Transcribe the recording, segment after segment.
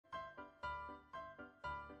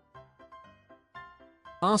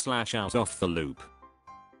r/out off the loop.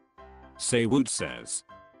 Saywood says.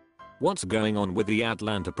 What's going on with the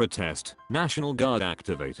Atlanta protest? National Guard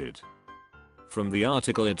activated. From the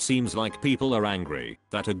article it seems like people are angry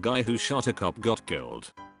that a guy who shot a cop got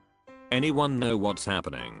killed. Anyone know what's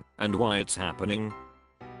happening and why it's happening?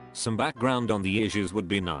 Some background on the issues would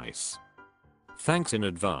be nice. Thanks in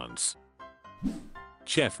advance.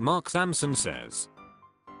 Chef Mark Sampson says.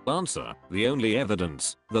 Answer: the only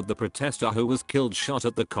evidence that the protester who was killed shot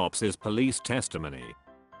at the cops is police testimony.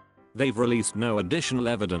 They've released no additional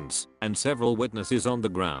evidence, and several witnesses on the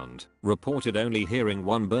ground reported only hearing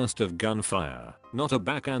one burst of gunfire, not a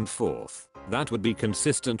back and forth, that would be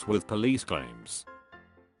consistent with police claims.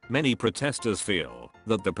 Many protesters feel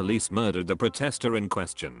that the police murdered the protester in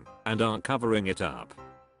question and are covering it up.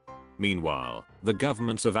 Meanwhile, the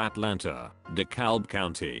governments of Atlanta, DeKalb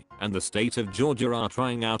County, and the state of Georgia are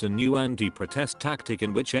trying out a new anti-protest tactic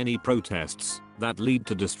in which any protests that lead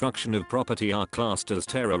to destruction of property are classed as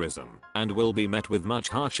terrorism and will be met with much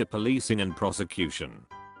harsher policing and prosecution.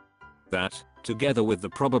 That, together with the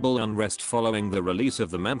probable unrest following the release of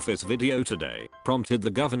the Memphis video today, prompted the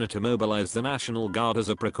governor to mobilize the National Guard as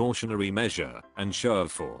a precautionary measure and show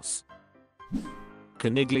of force.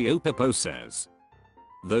 Caniglio says.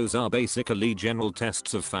 Those are basically general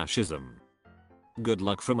tests of fascism. Good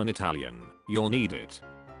luck from an Italian, you'll need it.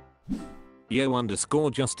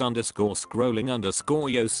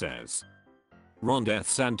 Yo_just_scrolling_yo says. Ron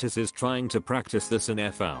DeSantis is trying to practice this in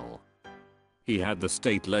FL. He had the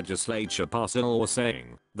state legislature pass a law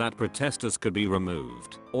saying that protesters could be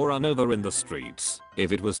removed or run over in the streets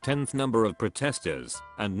if it was 10th number of protesters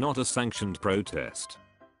and not a sanctioned protest.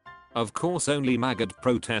 Of course only maggot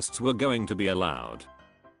protests were going to be allowed.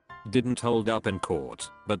 Didn't hold up in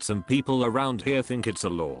court, but some people around here think it's a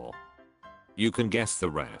law. You can guess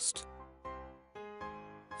the rest.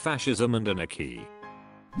 Fascism and anarchy.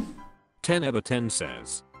 10/10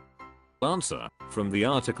 says. Answer: from the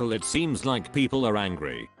article it seems like people are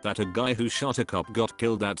angry that a guy who shot a cop got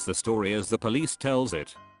killed. That's the story as the police tells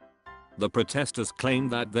it. The protesters claim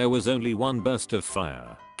that there was only one burst of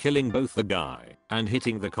fire, killing both the guy and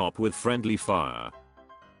hitting the cop with friendly fire.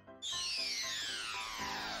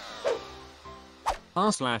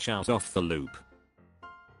 r/out off the loop.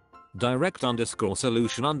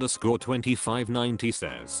 Direct_solution_2590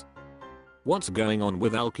 says. What's going on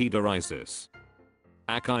with Al-Qaeda ISIS?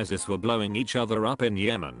 ISIS were blowing each other up in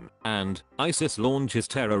Yemen, and ISIS launches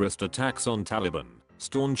terrorist attacks on Taliban,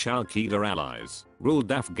 staunch Al-Qaeda allies,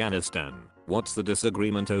 ruled Afghanistan. What's the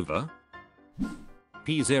disagreement over?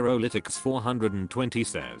 P0lytics 420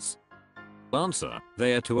 says. Answer: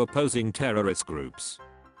 they are two opposing terrorist groups.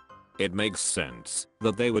 It makes sense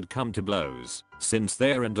that they would come to blows, since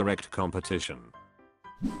they're in direct competition.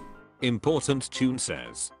 Important Tune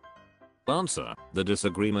says. Answer: the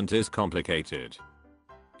disagreement is complicated.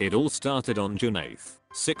 It all started on June 8,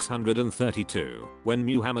 632, when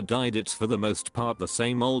Muhammad died. It's for the most part the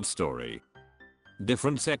same old story.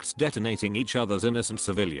 Different sects detonating each other's innocent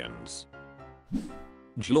civilians.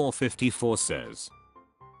 Jlaw 54 says.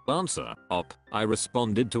 Answer: I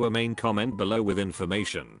responded to a main comment below with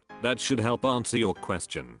information that should help answer your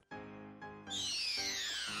question.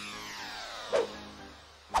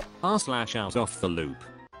 r/out off the loop.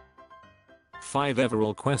 5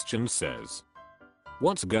 Everall questions says.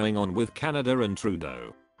 What's going on with Canada and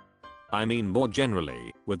Trudeau? I mean more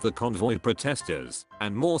generally, with the convoy protesters,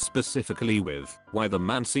 and more specifically with why the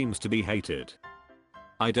man seems to be hated.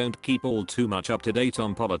 I don't keep all too much up to date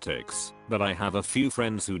on politics, but I have a few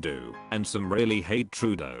friends who do, and some really hate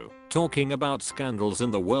Trudeau, talking about scandals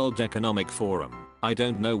in the World Economic Forum. I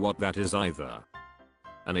don't know what that is either.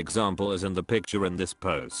 An example is in the picture in this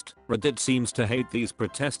post. Reddit seems to hate these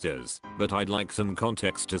protesters, but I'd like some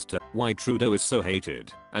context as to why Trudeau is so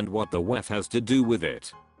hated, and what the WEF has to do with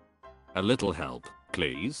it. A little help,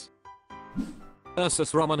 please?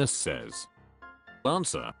 Ursus Romanus says.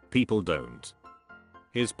 Answer: people don't.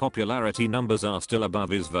 His popularity numbers are still above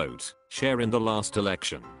his vote share in the last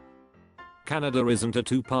election. Canada isn't a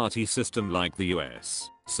two-party system like the US,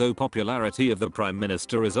 so popularity of the Prime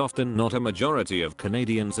Minister is often not a majority of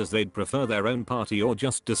Canadians, as they'd prefer their own party or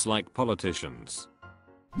just dislike politicians.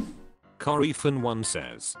 Corifan1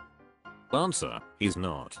 says. Answer: he's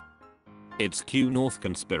not. It's Q North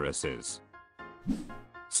conspiracies.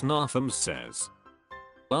 Snarfums says.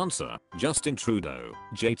 Answer: Justin Trudeau,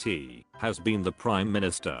 JT, has been the Prime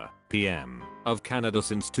Minister, PM, of Canada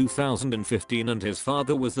since 2015, and his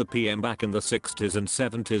father was the PM back in the 60s and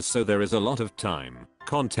 70s, so there is a lot of time,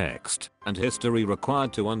 context, and history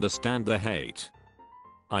required to understand the hate.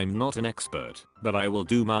 I'm not an expert, but I will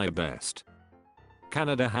do my best.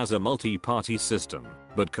 Canada has a multi-party system,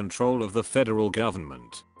 but control of the federal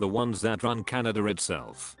government, the ones that run Canada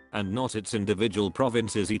itself, and not its individual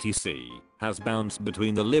provinces etc., has bounced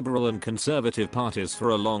between the Liberal and Conservative parties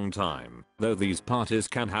for a long time, though these parties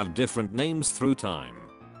can have different names through time.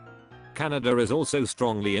 Canada is also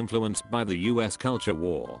strongly influenced by the US culture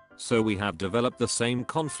war, so we have developed the same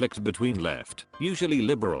conflict between left, usually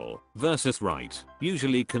liberal, versus right,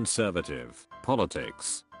 usually conservative,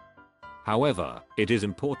 politics. However, it is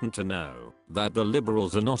important to know that the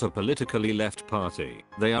Liberals are not a politically left party.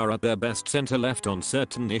 They are at their best center-left on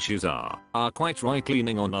certain issues, are quite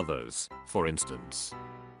right-leaning on others, for instance,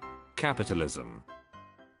 capitalism.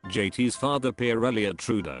 JT's father Pierre Elliott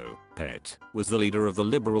Trudeau, Pet, was the leader of the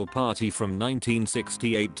Liberal Party from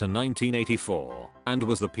 1968 to 1984, and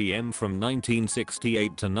was the PM from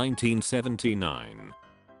 1968 to 1979.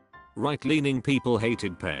 Right-leaning people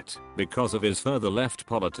hated Pet because of his further left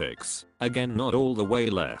politics, again not all the way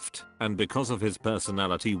left, and because of his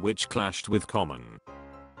personality which clashed with Common.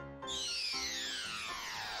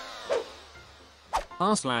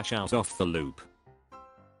 r/OutOfTheLoop.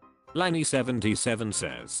 Lanny77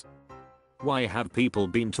 says, why have people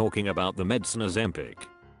been talking about the medicine Ozempic?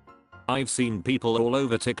 I've seen people all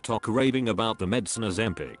over TikTok raving about the medicine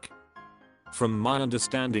Ozempic. From my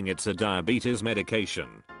understanding it's a diabetes medication,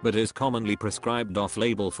 but is commonly prescribed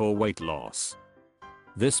off-label for weight loss.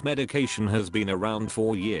 This medication has been around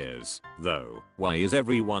for years, though. Why is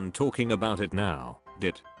everyone talking about it now?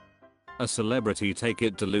 Did a celebrity take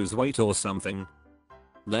it to lose weight or something?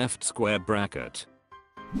 Left square bracket.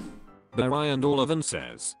 Brian Olivan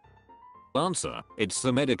says, answer, it's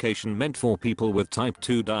the medication meant for people with type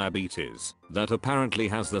 2 diabetes that apparently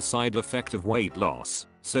has the side effect of weight loss.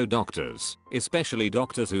 So doctors, especially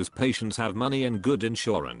doctors whose patients have money and good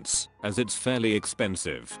insurance, as it's fairly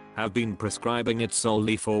expensive, have been prescribing it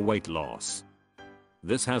solely for weight loss.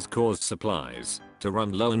 This has caused supplies to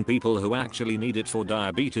run low and people who actually need it for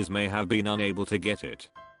diabetes may have been unable to get it.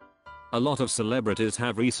 A lot of celebrities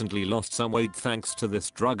have recently lost some weight thanks to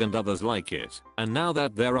this drug and others like it, and now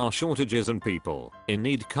that there are shortages and people in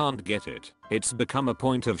need can't get it, it's become a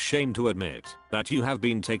point of shame to admit that you have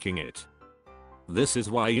been taking it. This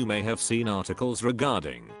is why you may have seen articles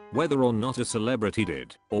regarding whether or not a celebrity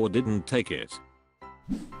did or didn't take it.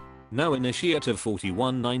 No Initiative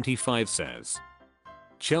 4195 says,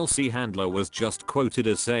 Chelsea Handler was just quoted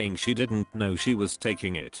as saying she didn't know she was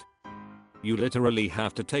taking it. You literally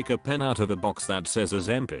have to take a pen out of a box that says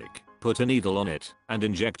Ozempic, put a needle on it, and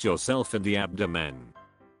inject yourself in the abdomen.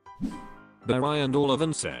 Brian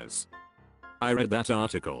Olivan says, I read that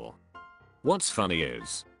article. What's funny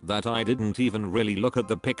is that I didn't even really look at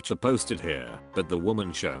the picture posted here, but the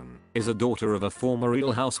woman shown is a daughter of a former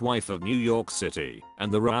Real Housewife of New York City,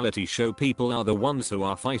 and the reality show people are the ones who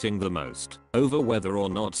are fighting the most over whether or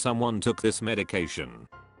not someone took this medication.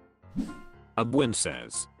 Abwin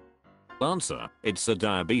says, answer, it's a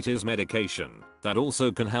diabetes medication that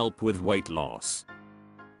also can help with weight loss.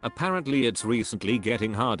 Apparently it's recently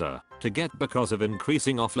getting harder to get because of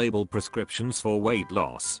increasing off-label prescriptions for weight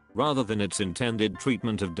loss rather than its intended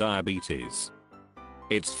treatment of diabetes.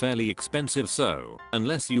 It's fairly expensive, so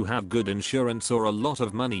unless you have good insurance or a lot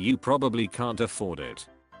of money you probably can't afford it.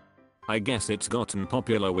 I guess it's gotten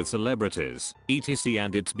popular with celebrities, etc.,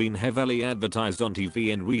 and it's been heavily advertised on TV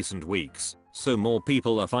in recent weeks, so more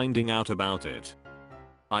people are finding out about it.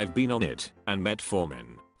 I've been on it and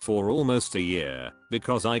metformin for almost a year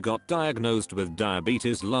because I got diagnosed with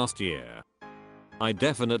diabetes last year. I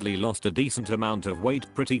definitely lost a decent amount of weight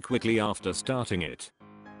pretty quickly after starting it.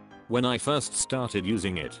 When I first started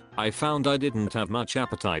using it, I found I didn't have much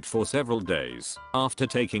appetite for several days after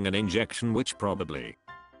taking an injection, which probably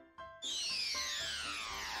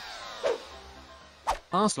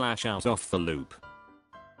r/OutOfTheLoop.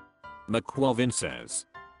 McQuavin says,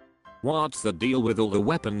 what's the deal with all the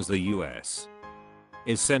weapons the US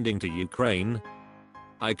is sending to Ukraine?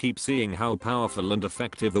 I keep seeing how powerful and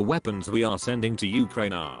effective the weapons we are sending to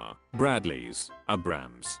Ukraine are. Bradleys,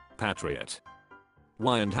 Abrams, Patriot.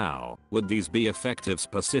 Why and how would these be effective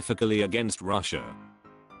specifically against Russia?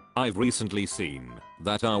 I've recently seen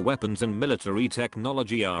that our weapons and military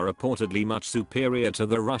technology are reportedly much superior to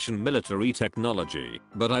the Russian military technology,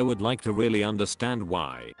 but I would like to really understand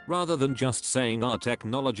why, rather than just saying our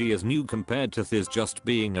technology is new compared to this just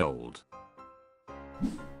being old.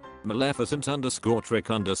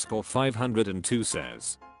 Maleficent_trick_502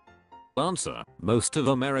 says, answer, most of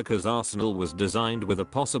America's arsenal was designed with a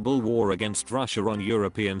possible war against Russia on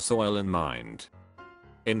European soil in mind.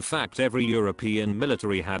 In fact, every European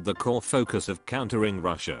military had the core focus of countering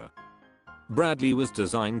Russia. Bradley was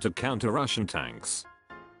designed to counter Russian tanks.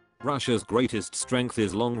 Russia's greatest strength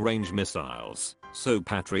is long-range missiles, so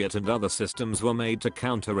Patriot and other systems were made to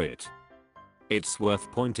counter it. It's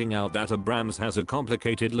worth pointing out that Abrams has a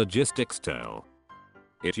complicated logistics tale.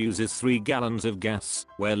 It uses 3 gallons of gas,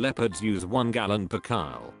 where Leopards use 1 gallon per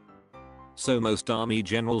kyle. So most army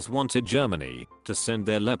generals wanted Germany to send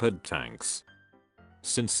their Leopard tanks,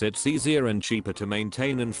 since it's easier and cheaper to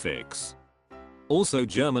maintain and fix. Also,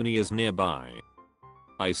 Germany is nearby.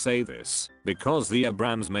 I say this because the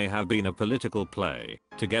Abrams may have been a political play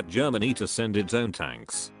to get Germany to send its own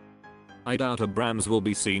tanks. I doubt Abrams will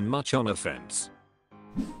be seen much on offense.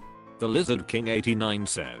 The Lizard King 89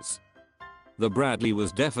 says, the Bradley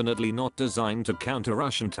was definitely not designed to counter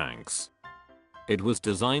Russian tanks. It was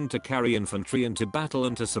designed to carry infantry into battle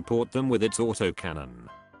and to support them with its autocannon.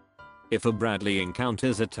 If a Bradley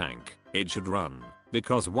encounters a tank, it should run,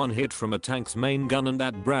 because one hit from a tank's main gun and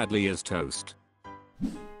that Bradley is toast.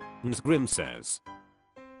 Grim says,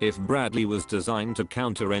 if Bradley was designed to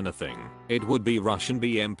counter anything, it would be Russian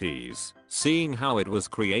BMPs, seeing how it was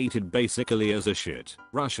created basically as a shit.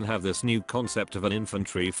 Russian have this new concept of an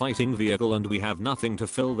infantry fighting vehicle and we have nothing to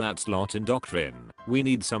fill that slot in doctrine. We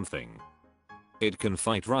need something. It can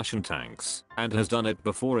fight Russian tanks, and has done it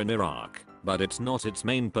before in Iraq, but it's not its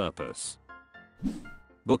main purpose.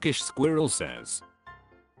 Bookish Squirrel says,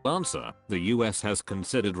 answer, the US has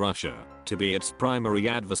considered Russia to be its primary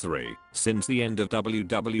adversary since the end of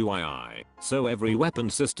WWII, so every weapon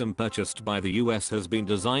system purchased by the US has been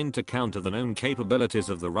designed to counter the known capabilities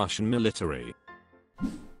of the Russian military.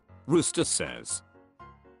 Rooster says,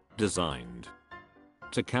 designed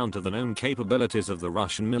to counter the known capabilities of the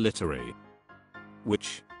Russian military,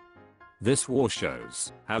 which this war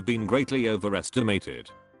shows have been greatly overestimated.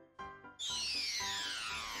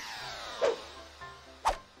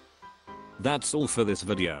 That's all for this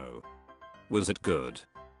video. Was it good?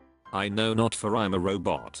 I know not, for I'm a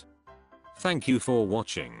robot. Thank you for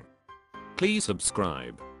watching. Please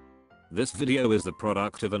subscribe. This video is the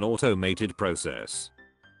product of an automated process.